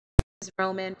Is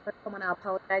Roman. First, I want to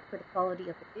apologize for the quality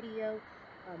of the video.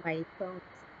 My phone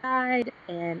died,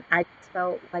 and I just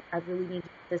felt like I really needed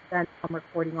this done. I'm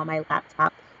recording on my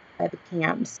laptop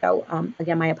webcam. So,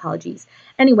 again, my apologies.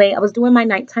 Anyway, I was doing my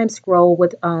nighttime scroll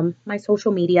with my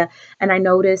social media, and I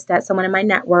noticed that someone in my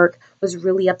network was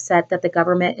really upset that the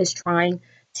government is trying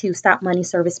to stop money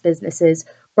service businesses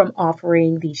from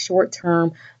offering the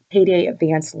short-term payday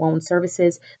advance loan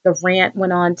services. The rant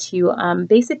went on to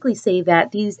basically say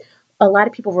that a lot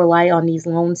of people rely on these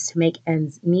loans to make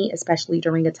ends meet, especially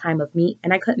during a time of need.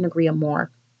 And I couldn't agree more.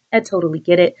 I totally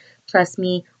get it. Trust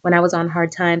me, when I was on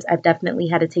hard times, I've definitely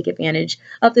had to take advantage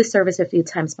of this service a few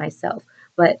times myself.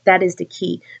 But that is the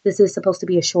key. This is supposed to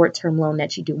be a short term loan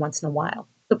that you do once in a while.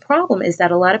 The problem is that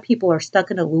a lot of people are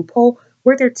stuck in a loophole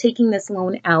where they're taking this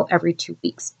loan out every 2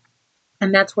 weeks.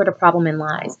 And that's where the problem in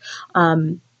lies.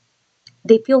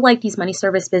 They feel like these money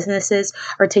service businesses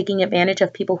are taking advantage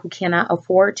of people who cannot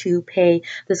afford to pay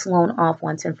this loan off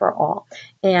once and for all.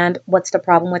 And what's the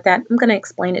problem with that? I'm going to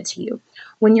explain it to you.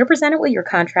 When you're presented with your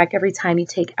contract every time you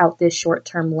take out this short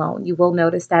term loan, you will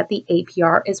notice that the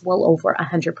APR is well over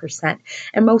 100%.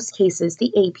 In most cases,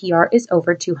 the APR is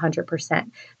over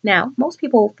 200%. Now, most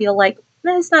people feel like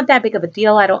it's not that big of a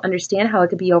deal. I don't understand how it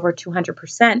could be over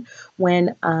 200%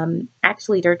 when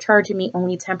actually they're charging me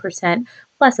only 10%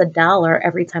 plus $1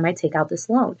 every time I take out this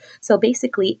loan. So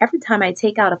basically, every time I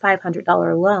take out a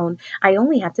 $500 loan, I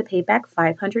only have to pay back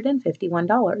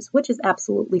 $551, which is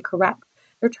absolutely correct.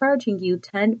 They're charging you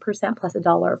 10% plus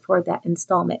 $1 for that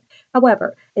installment.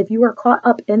 However, if you are caught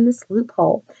up in this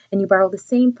loophole and you borrow the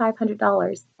same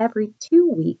 $500 every 2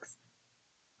 weeks,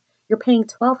 you're paying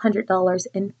 $1,200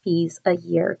 in fees a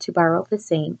year to borrow the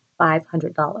same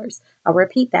 $500. I'll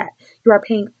repeat that. You are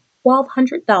paying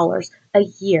 $1,200 a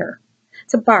year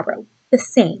to borrow the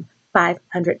same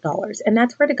 $500. And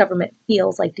that's where the government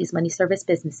feels like these money service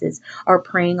businesses are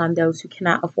preying on those who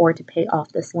cannot afford to pay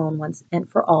off this loan once and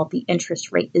for all. The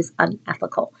interest rate is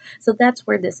unethical. So that's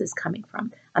where this is coming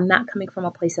from. I'm not coming from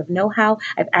a place of know-how.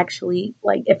 I've actually,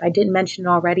 like, if I didn't mention it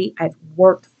already, I've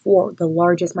worked for the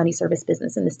largest money service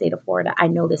business in the state of Florida. I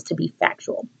know this to be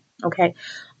factual. Okay.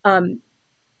 Um,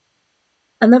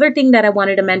 Another thing that I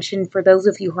wanted to mention for those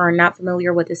of you who are not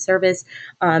familiar with the service,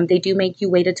 they do make you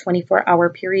wait a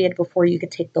 24-hour period before you could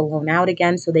take the loan out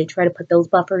again. So they try to put those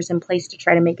buffers in place to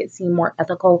try to make it seem more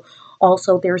ethical.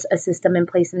 Also, there's a system in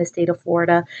place in the state of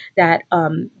Florida that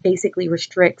basically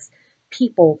restricts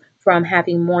people from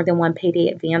having more than one payday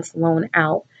advance loan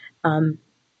out.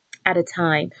 At a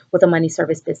time with a money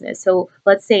service business. So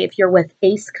let's say if you're with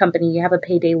Ace Company, you have a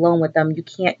payday loan with them, you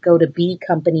can't go to B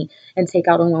Company and take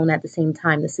out a loan at the same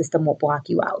time. The system will block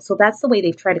you out. So that's the way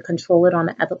they've tried to control it on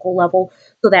an ethical level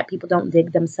so that people don't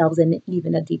dig themselves in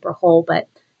even a deeper hole. But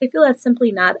I feel that's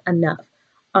simply not enough.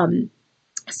 Um,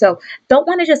 so don't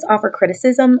want to just offer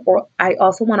criticism, or I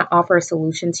also want to offer a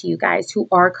solution to you guys who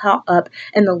are caught up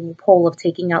in the loophole of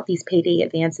taking out these payday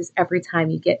advances every time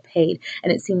you get paid,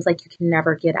 and it seems like you can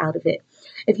never get out of it.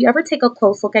 If you ever take a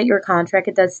close look at your contract,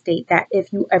 it does state that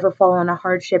if you ever fall on a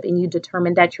hardship and you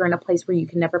determine that you're in a place where you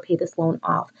can never pay this loan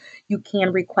off, you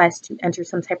can request to enter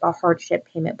some type of hardship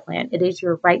payment plan. It is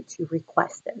your right to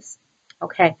request this.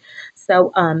 Okay,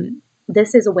 so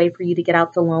this is a way for you to get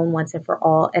out the loan once and for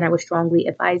all, and I would strongly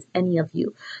advise any of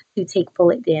you to take full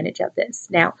advantage of this.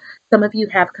 Now, some of you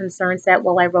have concerns that,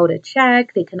 well, I wrote a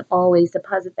check, they can always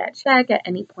deposit that check at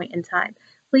any point in time.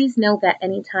 Please know that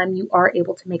anytime you are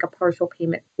able to make a partial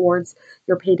payment towards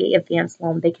your payday advance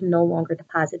loan, they can no longer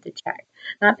deposit the check.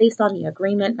 Not based on the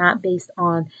agreement, not based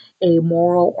on a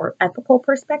moral or ethical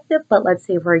perspective, but let's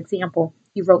say, for example,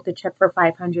 you wrote the check for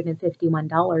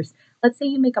 $551. Let's say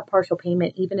you make a partial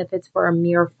payment, even if it's for a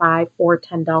mere $5 or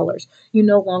 $10. You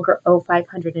no longer owe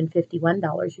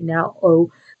 $551. You now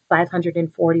owe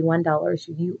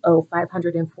 $541. You owe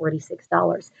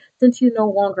 $546. Since you no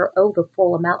longer owe the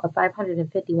full amount of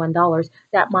 $551,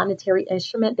 that monetary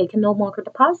instrument, they can no longer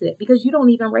deposit it because you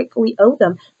don't even rightfully owe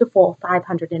them the full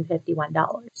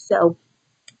 $551. So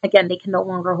again, they can no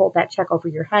longer hold that check over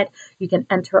your head. You can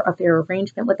enter a fair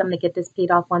arrangement with them to get this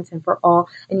paid off once and for all,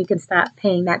 and you can stop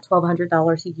paying that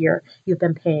 $1,200 a year you've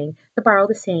been paying to borrow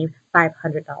the same $500.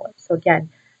 So again,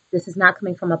 this is not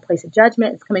coming from a place of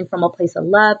judgment. It's coming from a place of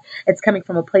love. It's coming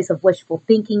from a place of wishful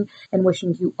thinking and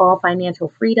wishing you all financial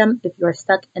freedom. If you're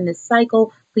stuck in this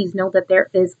cycle, please know that there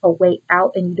is a way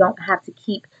out, and you don't have to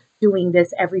keep doing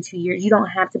this every 2 years. You don't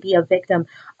have to be a victim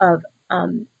of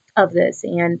this.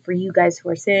 And for you guys who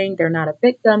are saying they're not a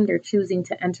victim, they're choosing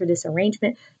to enter this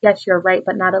arrangement. Yes, you're right,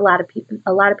 but not a lot of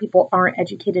people aren't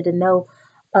educated to know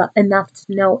enough to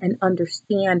know and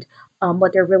understand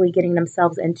what they're really getting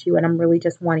themselves into. And I'm really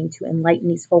just wanting to enlighten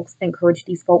these folks, encourage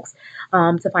these folks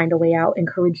to find a way out,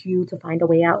 encourage you to find a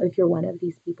way out if you're one of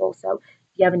these people. So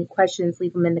if you have any questions,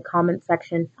 leave them in the comment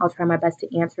section. I'll try my best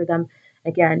to answer them.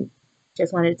 Again,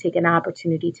 just wanted to take an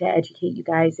opportunity to educate you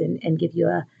guys and give you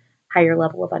a higher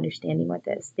level of understanding with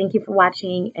this. Thank you for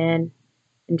watching and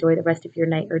enjoy the rest of your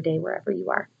night or day wherever you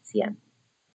are. See ya.